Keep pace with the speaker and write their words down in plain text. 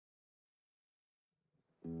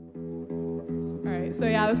So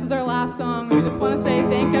yeah, this is our last song. We just want to say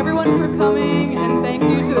thank everyone for coming, and thank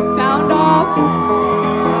you to the Sound Off.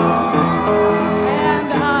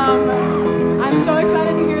 And I'm so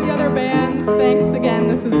excited to hear the other bands. Thanks again.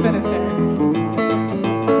 This is Finisterre.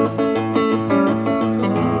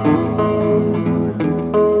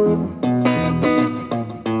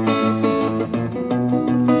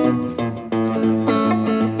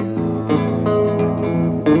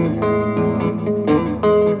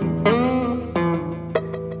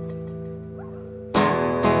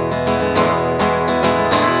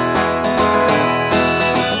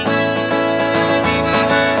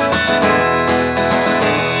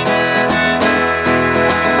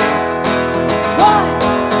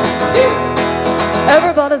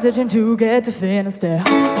 Everybody's itching to get to Finisterre.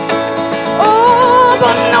 Oh,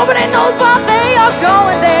 but nobody knows why they are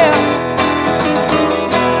going there.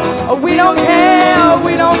 We don't care,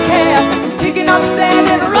 we don't care. Just kicking up sand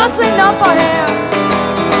and rustling up our hair.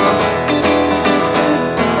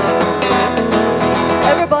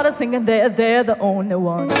 Everybody's thinking they're the only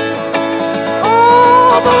one.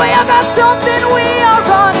 Oh, but we all got something we are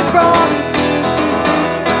running from.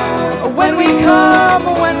 When we come,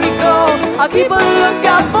 when we go, I'll keep a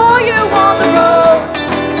lookout for you on the road.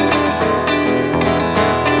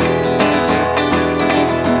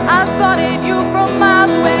 I spotted you from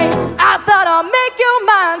miles away. I thought I'll make you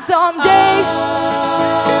mine someday.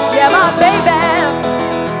 Yeah, my baby.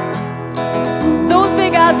 Those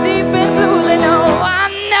big eyes deep in blue, they know I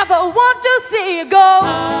never want to see you go.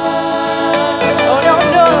 Oh, no,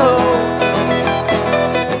 no.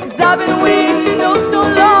 'Cause I've been waiting oh so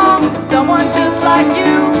long for someone just like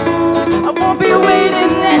you. I won't be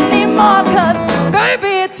waiting anymore, 'cause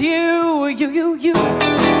baby, it's you, you.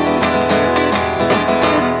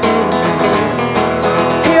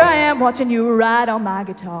 Here I am watching you ride on my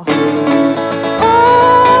guitar.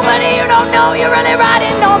 Oh, but you don't know you're really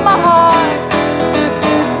riding on my heart.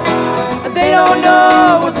 They don't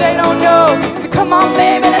know, so come on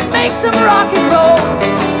baby, let's make some rock and roll.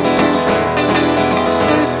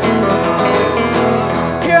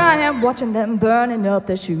 Here I am watching them burning up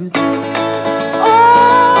their shoes.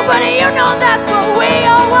 Oh, but you know that's what we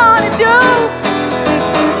all wanna do.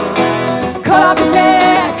 Cut off his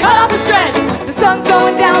hair, cut off his dress. The sun's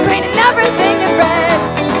going down, painting everything in red.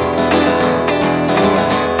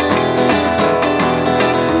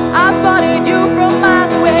 I spotted you from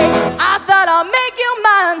miles away. I thought I'll make you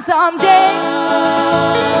mine someday.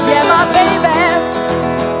 Yeah, my baby.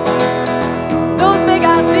 Those big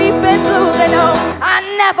eyes deep in blue, they know I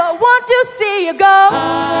never want to see you go.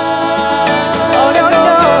 Oh, no, no.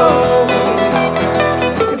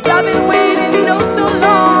 'Cause I've been waiting oh so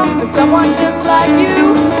long for someone just like you.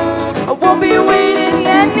 I won't be waiting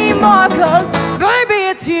anymore, 'cause baby,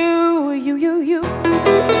 it's you.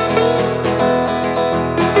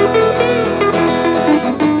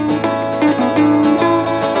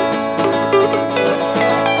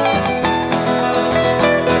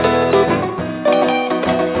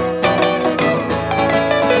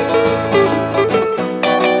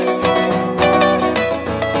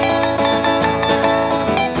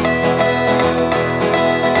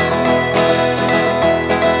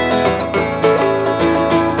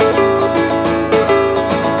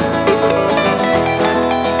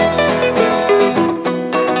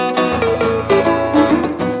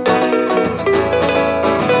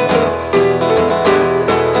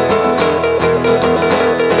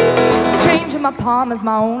 Palm is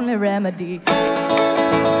my only remedy.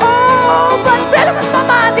 Oh, but sailing with my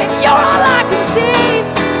mind and you're all I can see.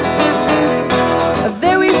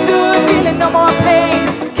 There we stood, feeling no more pain.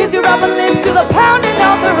 Kiss your upper lips to the pounding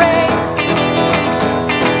of the rain.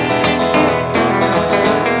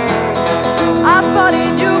 I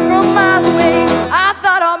spotted you from miles away. I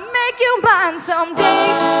thought I'll make you mine someday.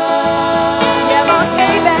 Yeah, my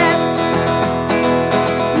baby.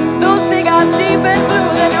 Those big eyes deep and blue,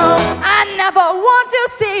 they know I never want to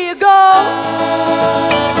see you go.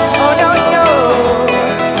 Oh, no, no.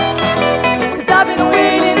 'Cause I've been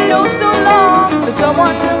waiting oh so long for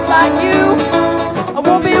someone just like you. I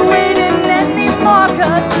won't be waiting anymore,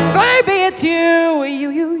 'cause baby, it's you.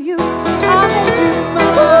 I'll make you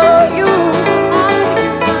mine. Oh, you.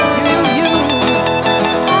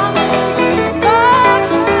 I'll make you mine.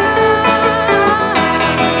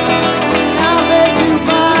 I'll make you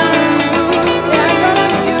mine. I'll make you mine. Yeah, I'm gonna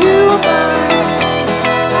make you mine.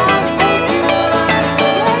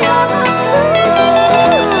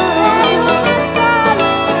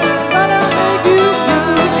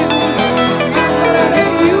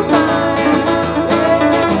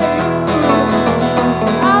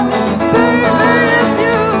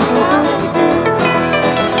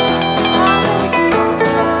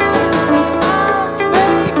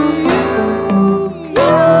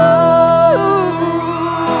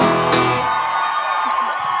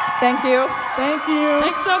 Thank you. Thank you.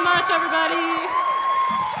 Thanks so much, everybody.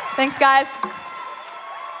 Thanks, guys.